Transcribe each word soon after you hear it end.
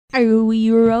Are we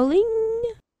rolling?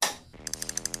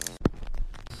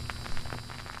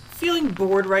 Feeling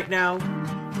bored right now?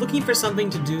 Looking for something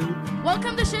to do?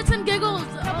 Welcome to Shits and Giggles.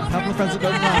 Couple friends that go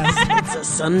to class. It's a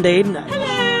Sunday night.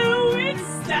 Hello, it's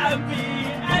Stampy,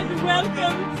 and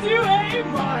welcome to a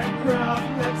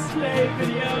Minecraft Let's Play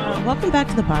video. Welcome back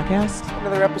to the podcast.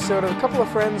 Another episode of A Couple of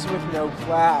Friends with No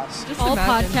Class. All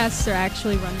podcasts are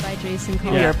actually run by Jason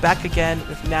Cole. We are back again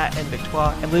with Nat and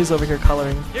Victoire, and Liz over here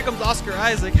coloring. Here comes Oscar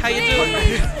Isaac. How you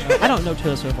doing? I don't know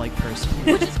Taylor Swift like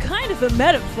personally. Which is kind of a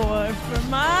metaphor for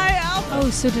my album. Oh,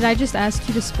 so did I just ask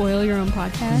you to spoil your own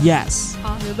podcast? Yes.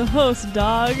 You're the host,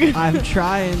 dog. I'm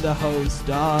trying to host,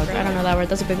 dog. I don't know that word.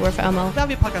 That's a big word for Elmo. That'll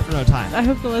be a podcast for no time. I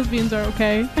hope the lesbians are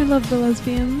okay. I love the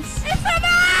lesbians.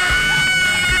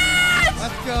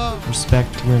 Let's go.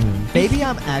 Respect women. Maybe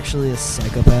I'm actually a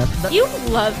psychopath. You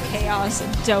love chaos,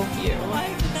 don't you?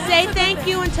 Say thank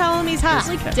you and tell him he's hot.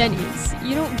 It's like Denny's.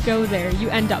 You don't go there, you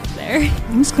end up there.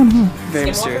 Let's come home. Very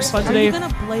mysterious. Fun Are today. you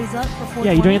gonna blaze up for 420?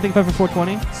 Yeah, you doing anything fun for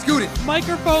 420? Scoot it.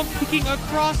 Microphone picking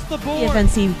across the board.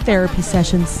 CFNC therapy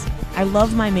sessions. I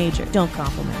love my major. Don't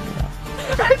compliment me though.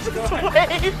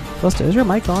 Buster, is your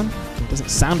mic on? It doesn't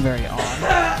sound very on.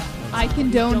 I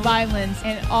condone violence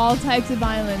and all types of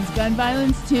violence. Gun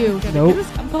violence too. Nope.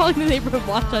 I'm calling the neighborhood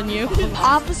watch on you.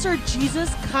 Officer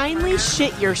Jesus, kindly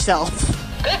shit yourself.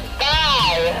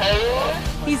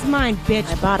 He's mine, bitch.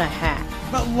 I bought a hat.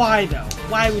 But why though?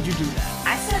 Why would you do that?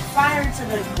 I set fire to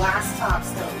the glass top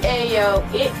stove. Hey yo,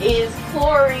 it is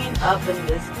chlorine up in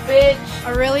this bitch.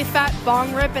 A really fat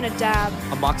bong rip and a dab.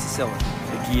 Amoxicillin,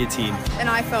 the guillotine. An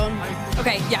iPhone.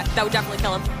 Okay, yeah, that would definitely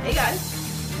kill him. Hey guys.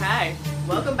 Hi.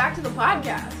 Welcome back to the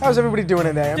podcast. How's everybody doing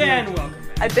today? Dan, welcome.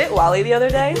 I bit Wally the other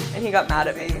day, and he got mad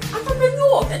at me. I'm from New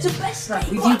York. That's the best state.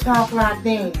 We do talk like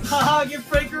things. Haha, get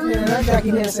Franker. Yeah, Jackie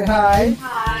here, say hi.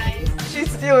 Hi. She's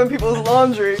stealing people's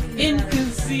laundry.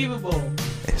 Inconceivable.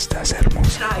 Estás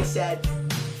hermosa. And I said,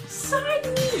 sign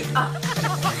me up.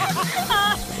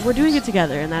 We're doing it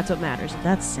together, and that's what matters.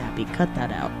 That's sappy. Cut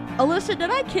that out. Alyssa, did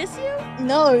I kiss you?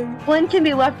 No. Flynn can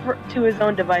be left to his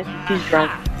own devices. He's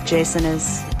drunk. Jason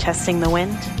is testing the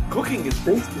wind. Cooking is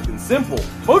basic and simple.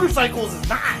 Motorcycles is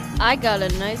not. I got a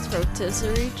nice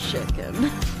rotisserie chicken.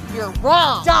 You're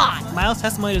wrong. Die. Miles'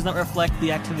 testimony does not reflect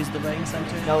the activities of the Writing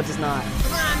Center. No, it does not.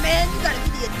 Come on, man. You gotta be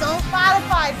the adult.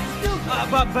 Spotify.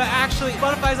 But actually,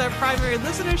 Spotify is our primary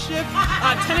listenership.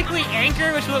 Technically,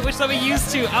 Anchor, which is what we use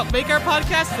to outmake our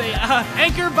podcast, is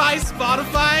Anchor by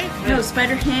Spotify. No,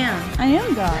 Spider Ham. I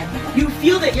am God. You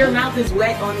feel that your mouth is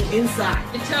wet on the inside.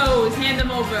 The toes, hand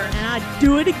them over. And I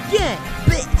do it again,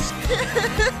 bitch.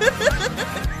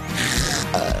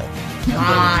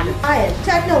 God. I am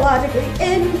technologically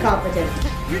incompetent.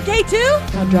 You're gay too?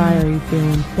 How dry are you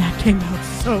feeling? That came out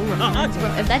so wrong.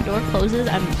 If that door closes,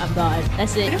 I'm gone.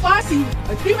 That's it. If I see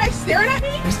a female staring at me,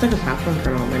 I stuck a popcorn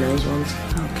kernel on my nose once.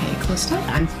 Okay, Calista.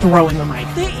 I'm throwing the mic.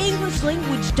 The English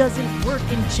language doesn't work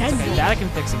in general. Okay, that I can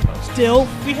fix in post. Still.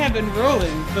 We have been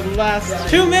rolling for the last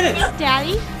 2 minutes.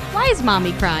 Daddy, why is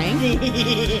mommy crying?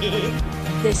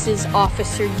 This is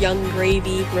Officer Young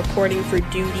Gravy reporting for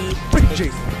duty.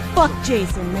 Jason. Fuck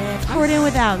Jason, man. Record in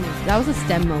without me. That was a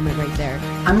STEM moment right there.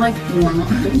 I'm like normal.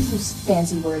 Use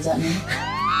fancy words at me.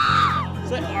 Is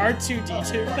that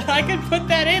R2D2? I can put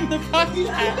that in the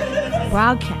podcast.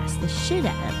 Broadcast the shit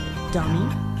out of it,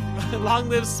 dummy. Long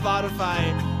live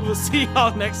Spotify. We'll see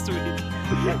y'all next week.